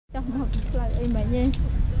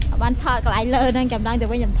Bạn thọt lại lên đang cầm đang từ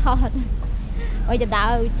bên nhầm thọt. Ôi giờ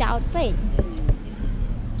đào chào phê.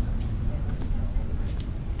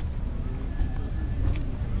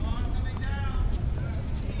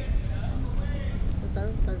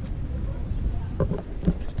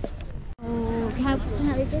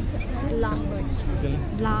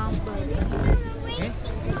 Long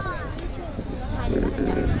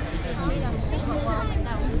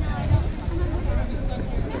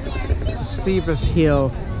the steepest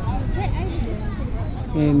hill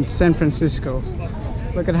in San Francisco.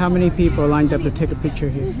 Look at how many people lined up to take a picture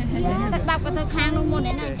here.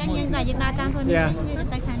 Yeah.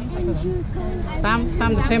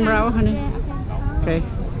 Tam the same route, honey. Okay.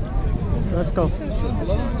 Let's go.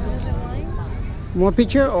 More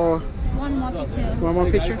picture or? One more picture. One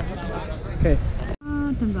more picture? Okay.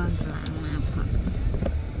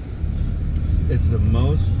 It's the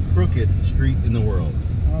most crooked street in the world.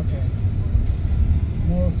 Okay.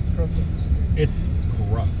 Most crooked street. It's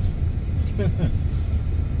corrupt.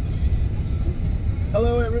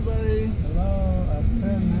 Hello, everybody. Hello, I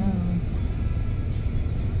turn now.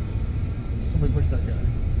 Somebody push that guy.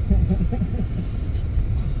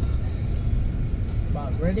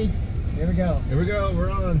 About ready? Here we go. Here we go.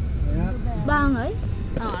 We're on. Yeah. Bang ấy.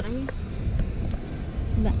 Ở đây.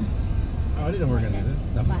 Dạ. Oh, I didn't know we were gonna do this.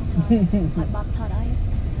 No. Bob thought I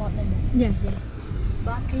bought them. Dạ, dạ.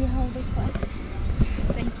 Bob, can you hold this first?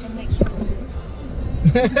 Thank you. Make sure.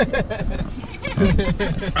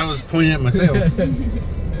 I was pointing at myself. Look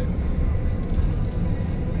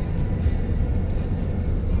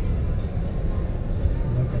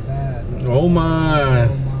at that. Oh my.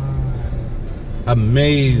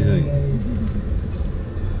 Amazing.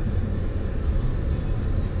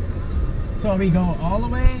 So we go all the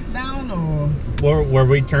way down or? Where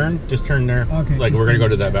we turn, just turn there. Okay. Like we're gonna go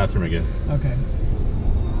to that bathroom again. Okay.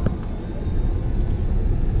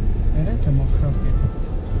 It is the more crooked.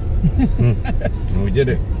 We did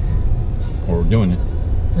it. Or we're doing it.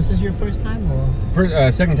 This is your first time or?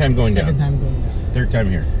 First, second time going Second down. time going down. Third time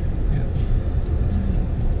here. Yeah.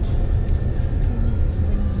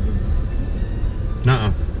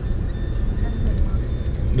 Nuh-uh.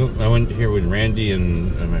 Nope, I went here with Randy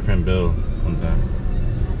and my friend Bill one time.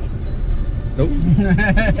 Nope.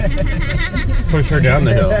 Push her down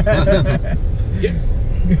the hill. Yeah.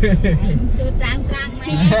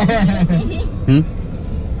 Hmm?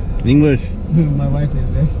 English. My wife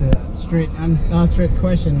said that's the straight straight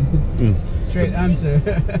question. Straight answer.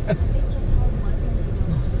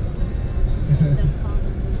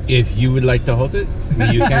 If you would like to hold it,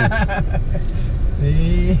 you can.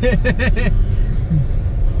 See?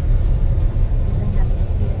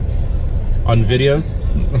 On videos?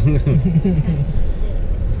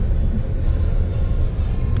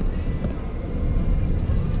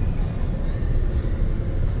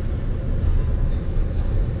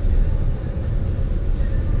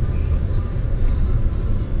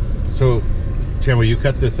 So, Chan, will you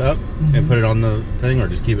cut this up and put it on the thing, or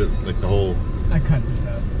just keep it like the whole? I cut this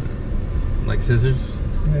out. Like scissors?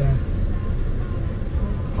 Yeah.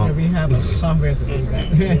 Huh. Yeah, we have a software to do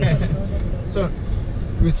that. So,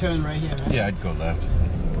 we turn right here, right? Yeah, I'd go left.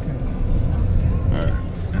 Okay. Alright.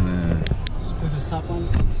 And then... Just put this top on.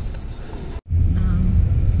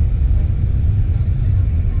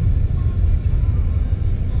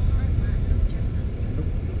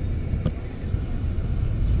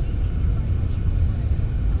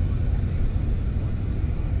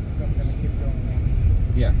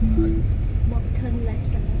 Yeah. Bob, turn left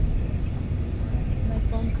side. My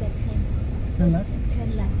phone said turn. Turn left? Turn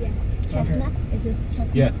left, yeah. Chestnut? Is this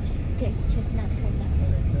chestnut? Yes. Okay, chestnut, turn left.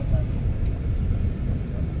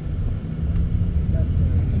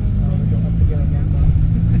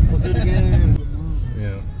 Let's do it again.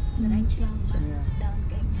 Yeah.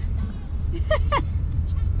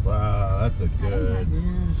 Wow, that's a good...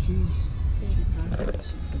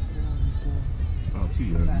 Oh, too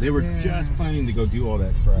young. They were just planning to go do all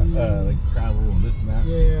that crap, like travel and this and that.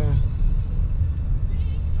 Yeah.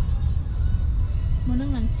 Muốn nó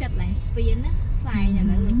làm chặt lại phiến á, xài nhà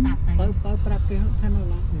nó được tạt này.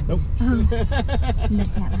 Nope. Nè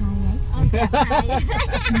chặt hai ấy. Chặt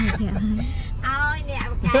hai. Ôi nè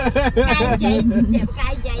cay chị, đẹp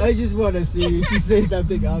cay chị. I just want to see she say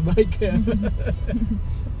something on my camera.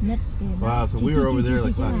 Wow, so we were over there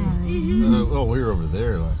like last night. Oh, we were over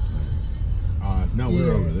there last night. No, we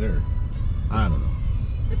were over there. I don't know.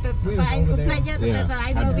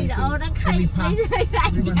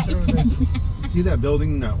 See that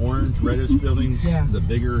building, that orange, reddish building? Yeah. The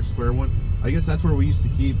bigger square one? I guess that's where we used to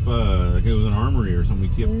keep, like it was an armory or something.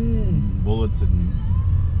 We kept bullets and,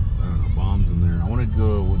 I don't know, bombs tombs in there. I want to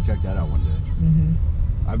go check that out one day.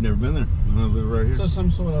 I've never been there. I'm gonna live right here. So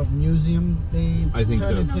some sort of museum they I think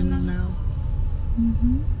turn so. it in now.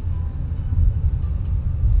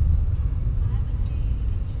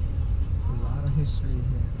 It's a lot of history here.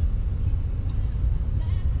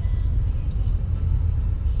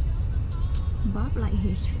 Bob like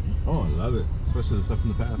history. Oh, I love it, especially the stuff in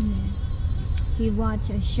the past. He watched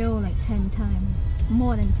a show like 10 times,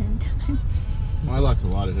 more than 10 times. Well, I watch a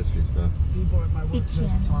lot of history stuff. People at my work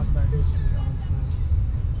just talk about history all the time.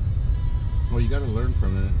 Well, you got to learn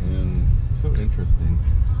from it, and it's so interesting.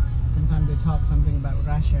 Sometimes they talk something about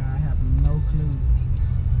Russia. I have no clue.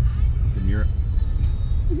 It's in Europe.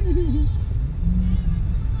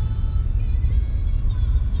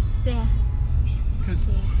 There. Because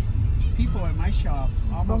people at my shop,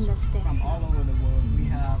 almost from all over the world, we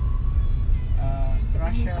have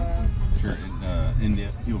Russia, Sure, India.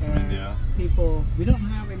 People from India. people. We don't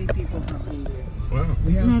have any people from India. Wow.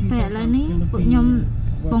 We have នៅ people ពេលឥឡូវនេះ from ពួកខ្ញុំ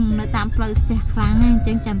Philippines ពងនៅតាមផ្លូវស្ទះខ្លាំងហ្នឹងអញ្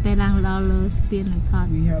ចឹងចាំពេលឡើងដល់លើស្ពាននឹងថត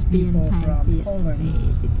We have ស្ពាន people ថែម from ទៀត Poland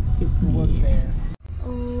ជិប who គ្នា work there.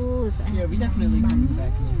 អូស្អាត Yeah, we definitely coming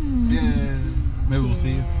back here. Yeah. Maybe we'll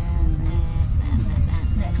see you.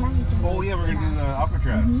 Oh yeah, we're gonna do the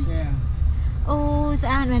Alcatraz. Yeah, អូស្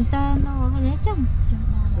អាតមែនតើអូឃើញទេចុះ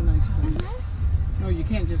it's a nice place. No, you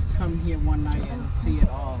can't just come here one night and see it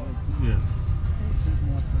all. It's Yeah. take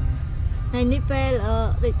more time. ថ្ងៃនេះពេល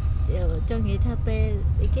ដូចចង់និយាយថាពេល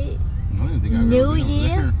អីគេ I don't think I've New ever been over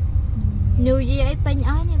Year. there. New Year អីពេញ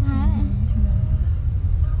អស់នេះផា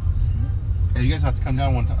Hey, you guys have to come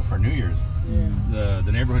down one time for New Year's. Yeah.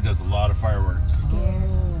 The neighborhood does a lot of fireworks. Oh.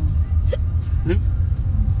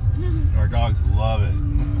 Our dogs love it.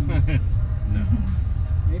 No.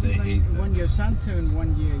 Maybe They hate that. when your son turned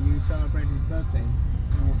 1 year, you celebrate his birthday.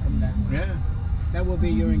 You will come down. Yeah. That will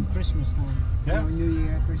be during Christmas time. Yeah. You know, New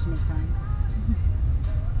Year, Christmas time.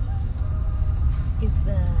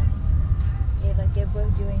 If I give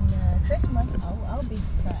birth during Christmas, I'll be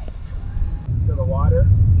surprised. To the water.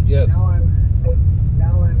 Yes.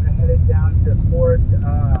 Now I'm headed down to Fort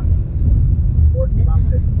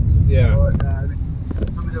something. Yeah.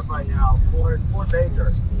 Coming up right now, Fort Baker.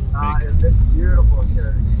 It's beautiful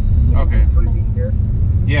here. Okay. Can we meet here?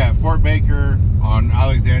 Yeah, Fort Baker on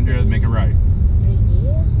Alexandria. Make it right. 3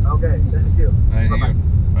 years. Okay, thank you. Thank you.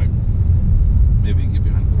 Bye. Maybe get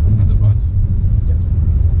behind the bus.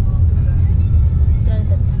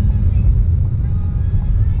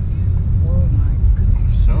 Oh my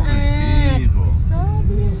goodness. So many people. So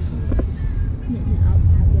beautiful.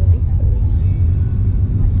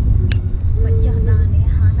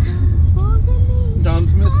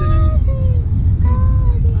 Don's missing.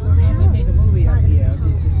 They made a movie out here.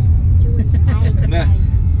 It's just Nah.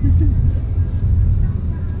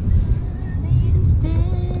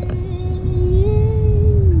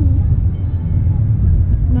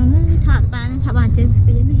 Thought about just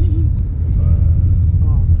spin.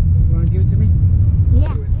 Oh, you want to give it to me?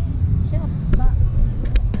 Yeah, sure.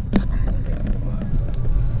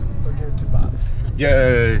 We'll give it to Bob.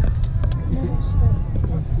 Yay.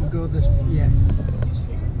 We'll go this way. Yeah.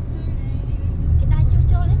 Cái đai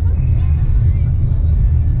cho lên thôi.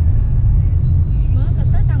 Mới có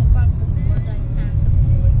tới tầng phần cùng một rồi sang sập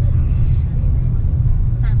mũi.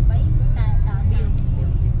 Sang bấy tại đã biểu.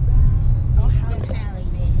 Có hai sao rồi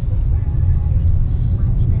nè.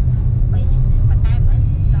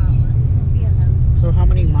 So how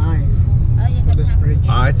many miles for this bridge?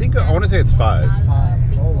 I think I want to say it's 5, 5.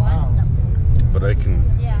 Oh wow. but I can.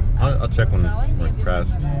 I'll check when we're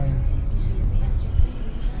pressed.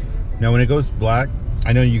 Now, when it goes black,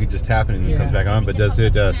 I know you can just tap it and it comes back on. But does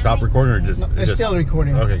it stop recording or just? No, it it's just- still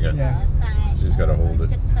recording. Okay, good. Yeah. So you just gotta hold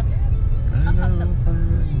it.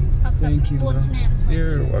 Thank you, bro.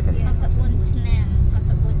 You're welcome.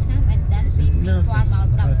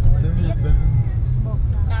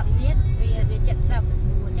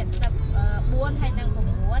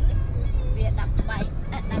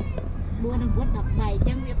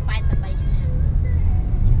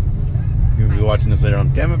 You'll be watching this later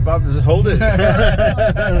on. Damn it, Bob! Just hold it.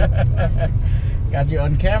 Got you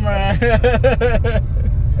on camera.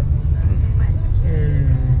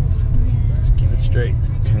 Just keep it straight.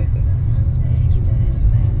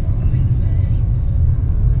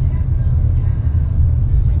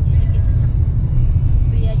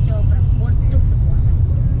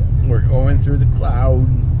 We're going through the cloud.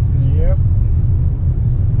 Yep.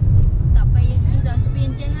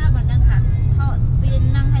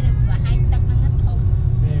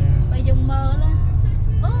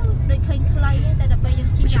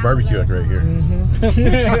 We should barbecue like right here.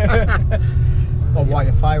 Or watch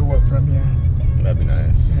a firework from here. That'd be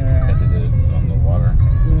nice. Yeah. If they did.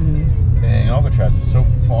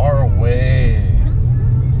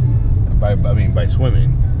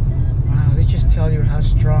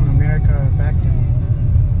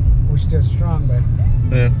 still strong, but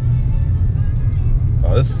Yeah.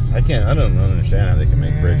 Oh, this I don't understand how they can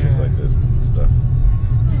make bridges like this and stuff.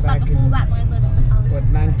 back in what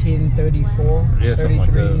 1934, Yeah, something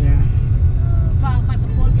like 33, that. yeah.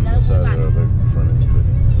 The side of the road, look in front of you.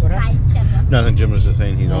 What happened? Nothing. Jim was just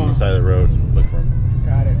saying he's on the side of the road. Look for him.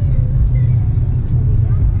 Got it.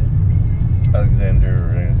 Alexandria.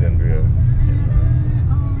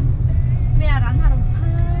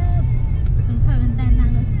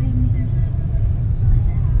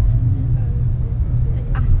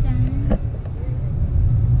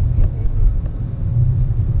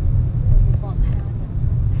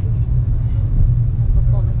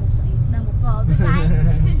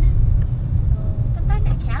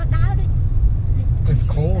 It's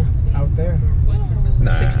cold out there.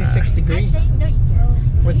 Nah. 66 degrees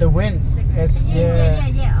with the wind. It's Yeah.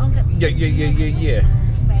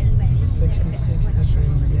 66 degrees.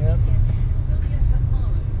 Yep.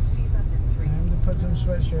 Time to put some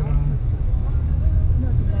sweatshirt on.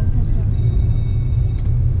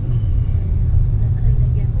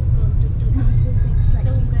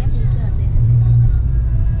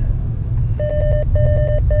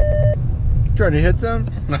 Trying to hit them?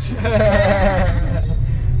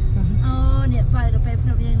 Oh,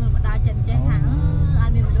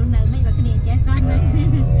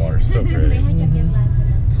 water's so pretty.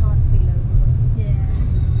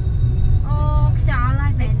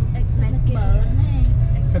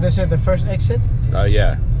 So this is the first exit? Oh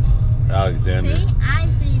yeah, Alexander. See, I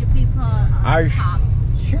see the people on top.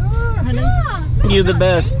 Sure. You're the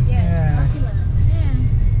best. Yeah.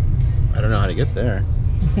 I don't know how to get there.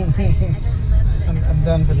 I'm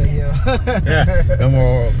done for the hill. Yeah, no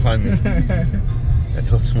more climbing. I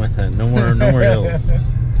told someone that no more hills.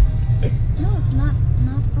 No, it's not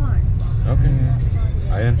far. Okay,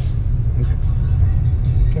 I am. Okay.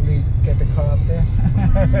 Can we get the car up there?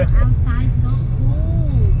 Outside so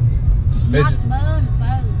cool. It's Not just- burn.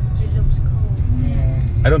 It looks cold. Yeah.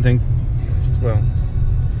 I don't think. Well,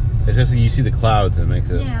 it's just that you see the clouds and it makes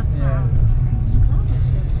it. Yeah. Yeah. It's cloudy.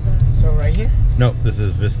 So right here? No, this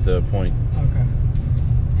is Vista Point. Okay.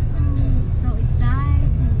 So exciting.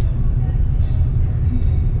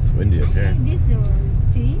 It's windy up here. This is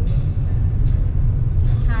cheap.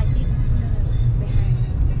 Hai chiếc.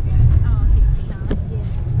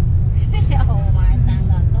 Oh my, đang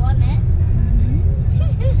là to nè.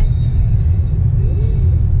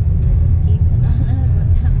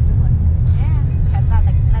 Thật ra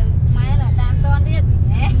là máy là đang to điên.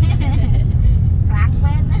 Ráng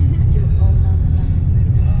quen.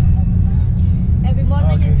 Every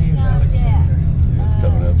morning Okay, here's yeah. Alexander. Yeah, it's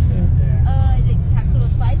coming up. Yeah. Yeah. Dịch thật luôn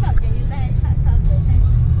phải vào chạy đây thật thật để đây.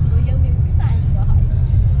 Rồi giống như xài của họ.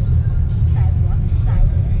 Xài của xài.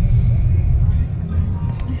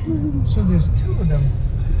 So there's two of them.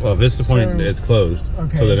 Well, Vista Point So- is closed.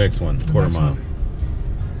 Okay. So the next one, quarter Next mile. one.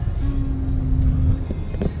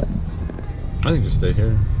 I think just stay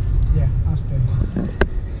here Yeah, I'll stay here.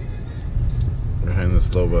 behind the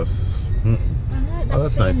slow bus. Oh,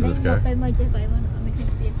 that's nice of this guy.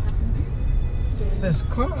 There's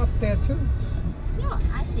car up there too. Yeah,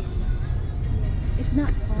 I see. It's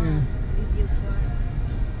not far Yeah. if you fly.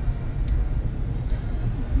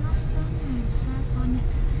 It's not fun. It's not fun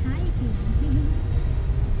hiking.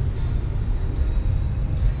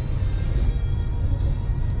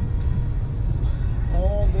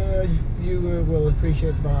 All the viewer will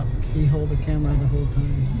appreciate Bob. He hold the camera the whole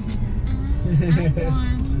time.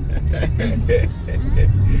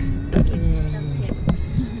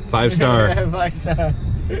 I 5-star. 5-star.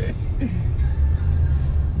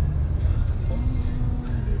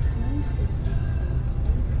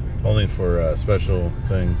 Only for special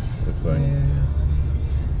things. Looks like. Yeah.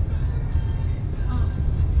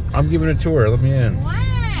 I'm giving a tour. Let me in. Why? It's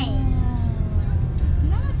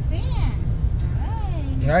not fair.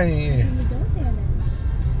 Hey. Can we go there then?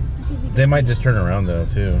 I think we They might just turn around though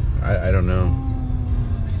too. I don't know.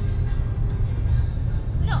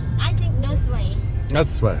 No, I think this way.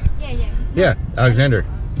 That's what. Yeah, yeah. Yeah, Alexander.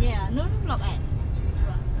 Yeah, no, look at.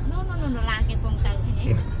 No, là cái con tàu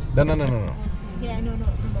thế. No. Yeah, no,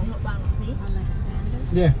 bằng thế. Alexander.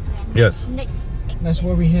 Yeah, Yes. Next, that's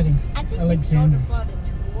where we're heading. I think Alexander. it's for the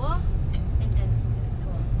tour. And then the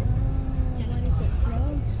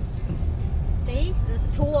tour. See, the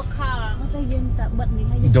tour car. Nó tay dân ta bận thì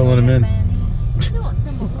hay Don't let him in. No,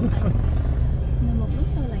 the một lúc này. Nên một lúc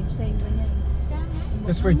tôi làm xem với nhau.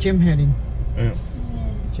 That's where Jim heading. Yeah.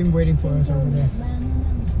 Jim waiting for us over there.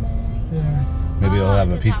 Yeah. Maybe I'll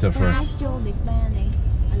have a pizza Cái first. chỗ đẹp ba này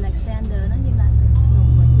Alexander nó như là ngọc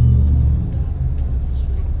vậy.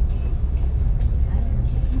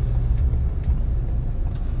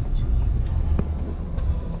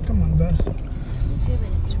 best. Give it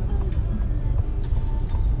a try.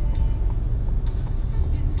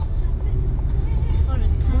 Or the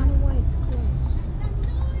Wonder why it's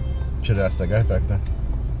closed. Should ask that guy back there.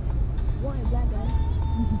 Why that guy?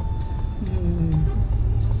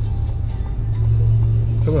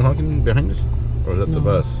 Someone honking behind us? Or is that the No.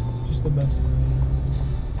 bus? Just the best.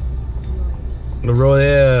 The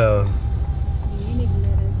Royale. You need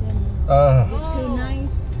letters and Oh. too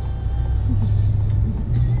nice.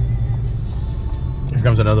 Here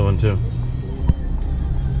comes another one too.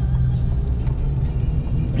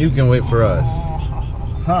 You can wait for us.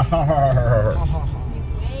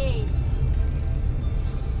 Wait.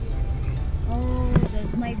 Oh,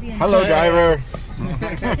 there's might be Hello, driver.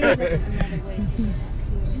 There's another way.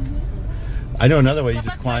 I know another way. You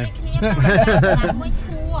just climb.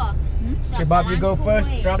 Okay, Bob, you go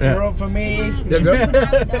first. Drop Yeah. the rope for me. Yeah, go.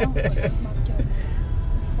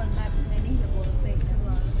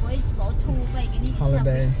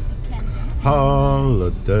 Holiday.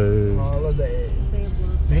 Holiday. Holiday.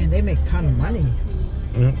 Man, they make ton of money.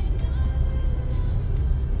 Mm.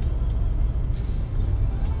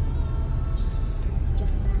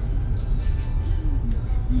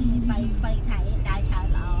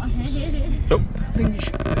 Nope. I think you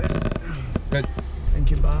should do it. Good.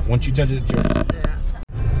 Thank you, Bob. Once you touch it, it's yours. Yeah.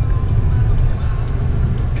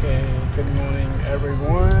 Okay, good morning,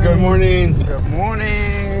 everyone. Good morning. Good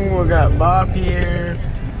morning. We got Bob here.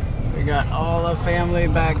 We got all the family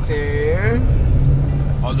back there.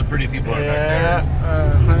 All the pretty people are Yeah.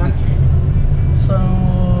 back So,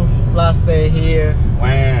 last day here.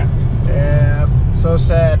 there. Wow. Yeah. So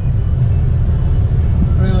sad.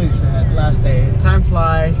 Really sad. Last day. Time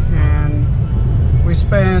fly, and we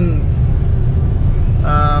spent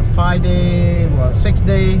 6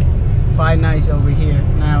 days, 5 nights over here.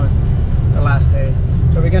 Now it's the last day.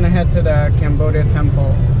 So we're gonna head to the Cambodia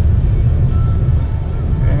temple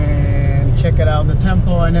and check it out. The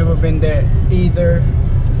temple, I never been there either.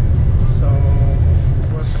 So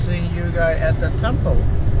we'll see you guys at the temple.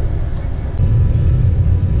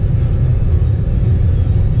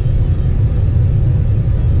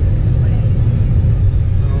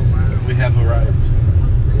 Oh wow. We have arrived.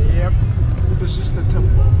 Yep. This is the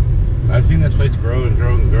temple. I've seen this place grow and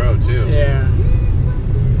grow and grow too. Yeah.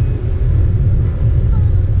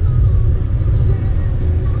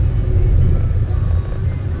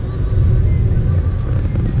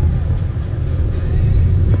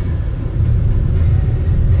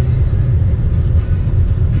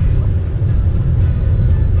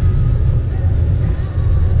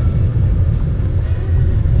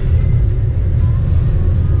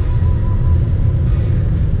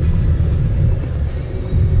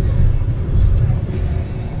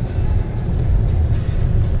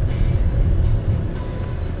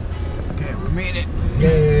 Okay, we made it.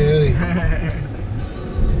 Yay.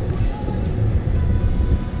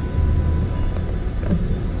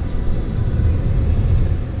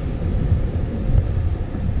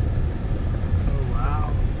 Oh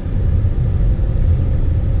wow.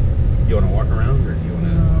 You want to walk around or do you want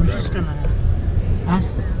to? No, I'm just gonna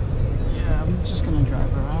ask them. Yeah, I'm just gonna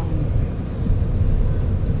drive around.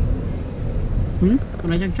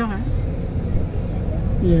 Can I take drive?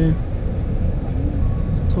 Yeah.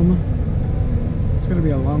 Toma. It's gonna be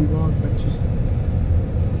a long vlog, but just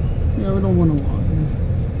yeah, we don't want to walk.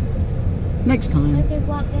 Next time.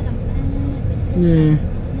 Yeah.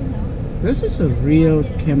 This is a real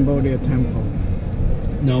Cambodia temple.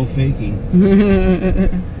 No faking.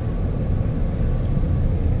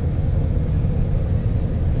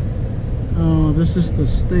 Oh, this is the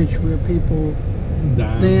stage where people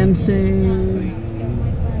dancing.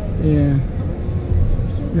 Yeah.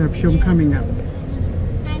 We have show coming up.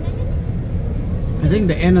 I think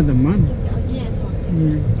the end of the month. Yeah,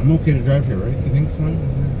 I'm okay to drive here, right? You think so?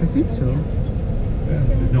 I think so. Yeah.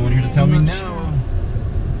 There's no one here to tell me I'm no. not sure.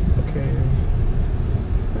 Okay.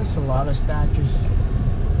 There's a lot of statues.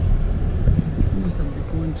 There's the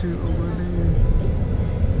big one too over there.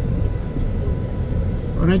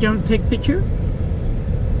 Wanna jump take picture?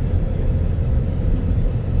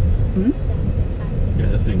 Yeah,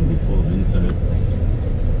 this thing will be full of insects.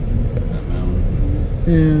 That mountain.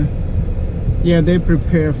 Yeah. Yeah, they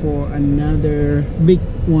prepare for another big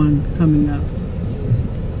one coming up.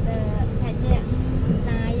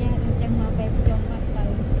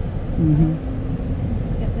 Mm-hmm.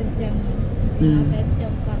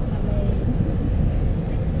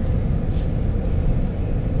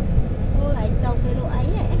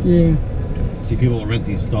 Yeah. See, people will rent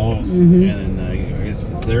these stalls, Mhm. and I guess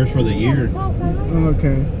it's theirs for the year.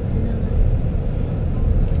 Okay.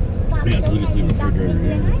 Yeah, so they just leave the refrigerator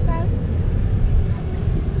here.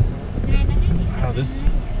 Oh, this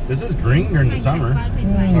is green during the summer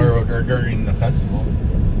or during the festival.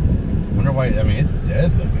 Wonder why? I mean, it's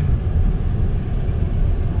dead looking.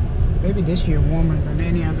 Maybe this year warmer than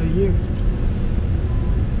any other year.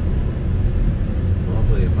 Well,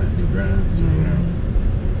 hopefully they plant new grass.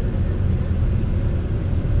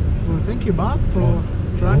 Well, thank you, Bob, for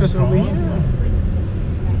drawing us over here.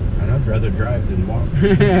 I'd rather drive than walk.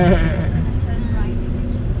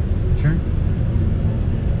 Sure.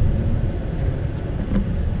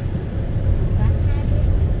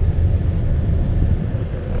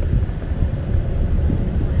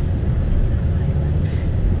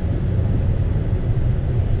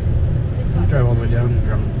 Drive all the way down and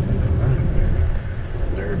come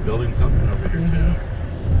back. They're building something over here too.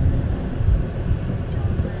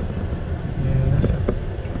 Yeah, this is.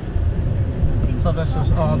 So this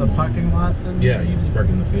is all the parking lot then? Yeah, you just park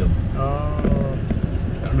in the field. Oh.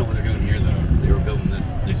 I don't know what they're doing here though. They were building this.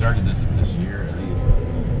 They started this year at least.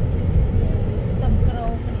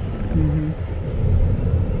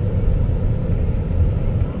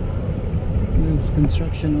 There's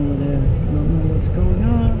construction over there. I don't know what's going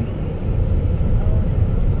on.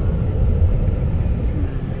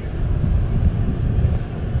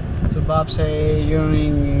 So Bob say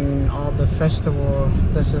during all the festival,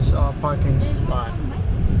 this is our parking spot.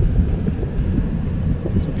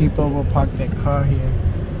 So people will park their car here.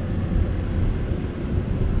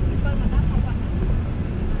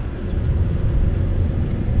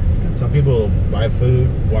 Some people buy food,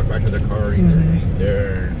 walk back to their car, eat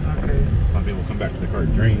there. Okay. Some people come back to the car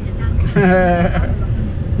and drink.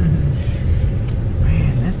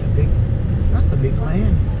 Man, that's a big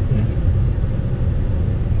land.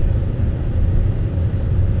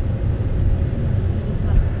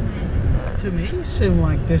 To me, it seems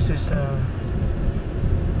like this is a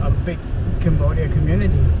big Cambodia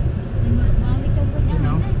community. You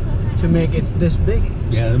know, to make it this big.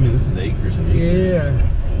 Yeah, I mean this is acres and acres. Yeah,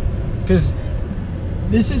 because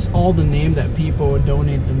this is all the name that people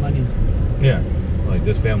donate the money. Yeah, like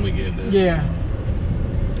this family gave this. Yeah.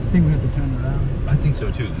 I think we have to turn around. I think so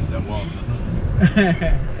too, because that wall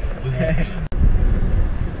doesn't.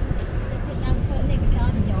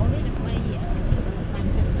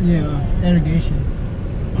 Yeah, irrigation.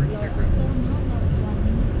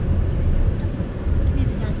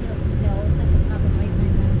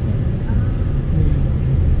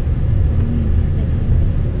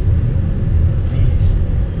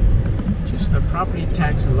 Just the property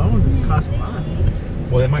tax alone just costs a lot.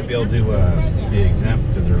 Well, they might be able to be exempt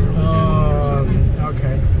because they're religion or something.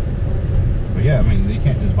 Okay. But yeah, I mean, you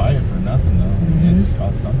can't just buy it for nothing though. It just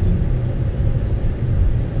costs something.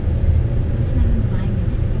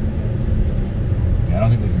 Yeah, I don't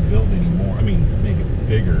think they can build any more. I mean, make it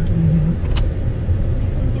bigger.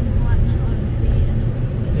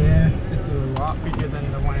 Yeah, it's a lot bigger than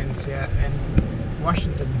the one in Seattle and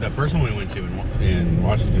Washington. The first one we went to in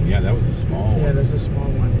Washington, yeah, that was a small one. Yeah, that's a small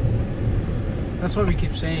one. That's why we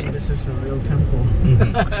keep saying this is a real temple.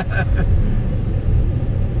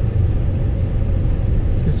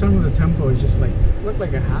 Because some of the temple is just like, look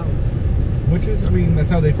like a house. Which is, I mean, that's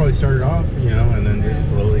how they probably started off, you know, and then just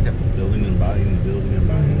slowly kept building and buying and building and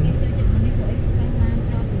buying.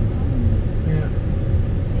 Yeah.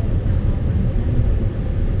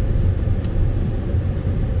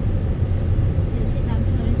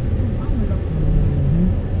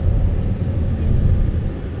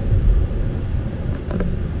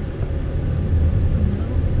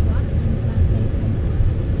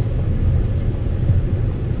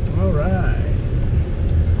 All right.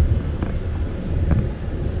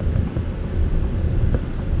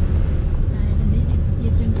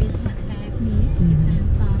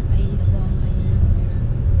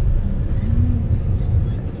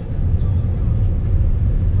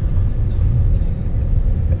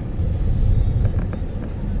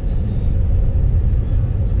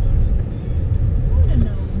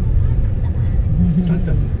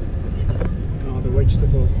 Oh, the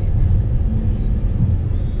vegetable.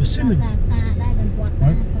 Persimmon.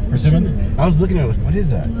 What? Persimmon? I was looking at it like, what is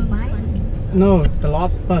that? No, the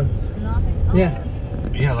lobster. Yeah.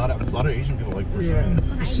 Yeah, a lot of Asian people like persimmon.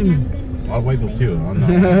 Yeah. Persimmon. A lot of white people too. I'm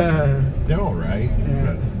not. They're all right.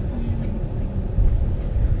 Yeah.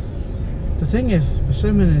 The thing is,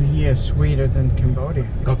 persimmon in here is sweeter than Cambodia.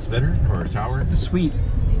 Cook's bitter or sour? Sweet.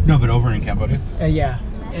 No, but over in Cambodia. Yeah.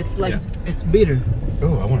 It's like, it's bitter.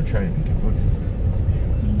 Oh, I want to try it in Cambodia.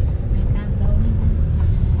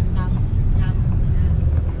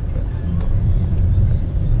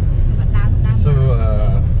 So,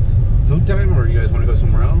 food time, or you guys want to go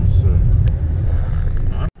somewhere else?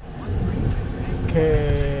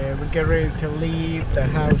 Okay, we're get ready to leave the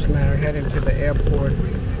house now, heading to the airport.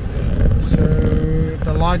 So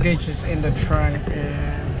the luggage is in the trunk,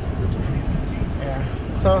 and yeah.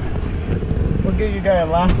 So we'll give you guys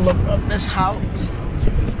a last look of this house.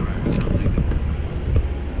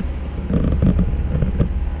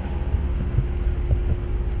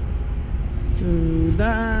 So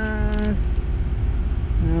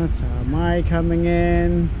that's our Mai coming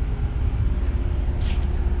in.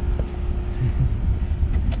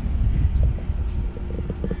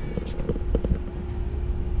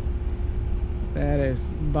 That is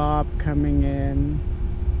Bob coming in.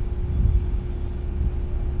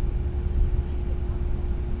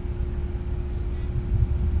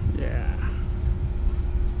 Yeah.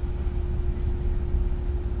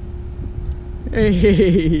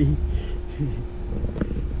 Hey.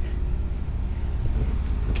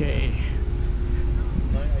 Okay.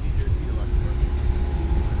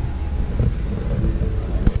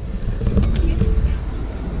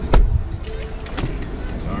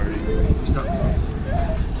 Sorry. Stop.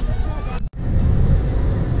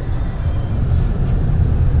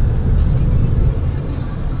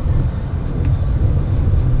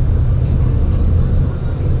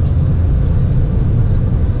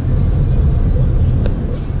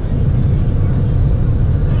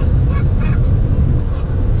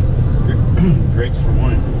 Grapes for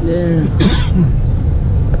one. Yeah.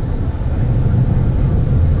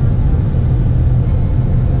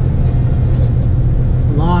 A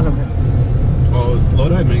lot of it. Oh,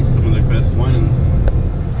 Lodi makes some of their best wine.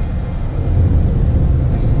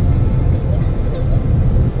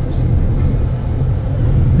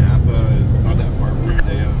 Napa is not that far from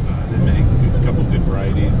here. They make a couple good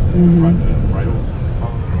varieties, varietals.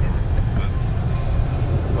 But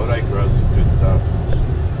Lodi grows some good stuff.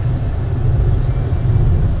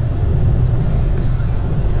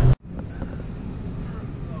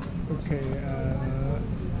 Okay,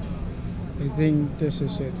 I think this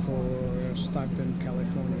is it for Stockton,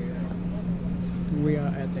 California. We are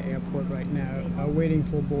at the airport right now, waiting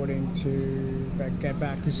for boarding to get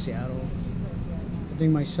back to Seattle. I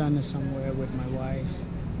think my son is somewhere with my wife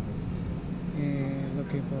and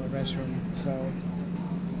looking for a restroom. So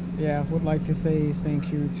yeah, would like to say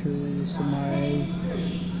thank you to Samai,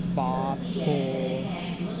 Bob for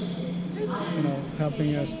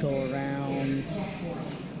helping us go around,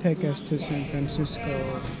 take us to San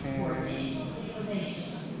Francisco, and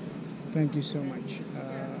thank you so much.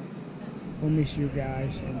 We'll miss you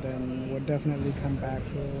guys, and then we'll definitely come back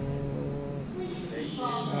for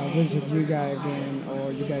visit you guys again,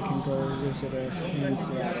 or you guys can go visit us in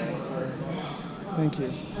Seattle. So thank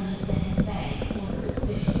you.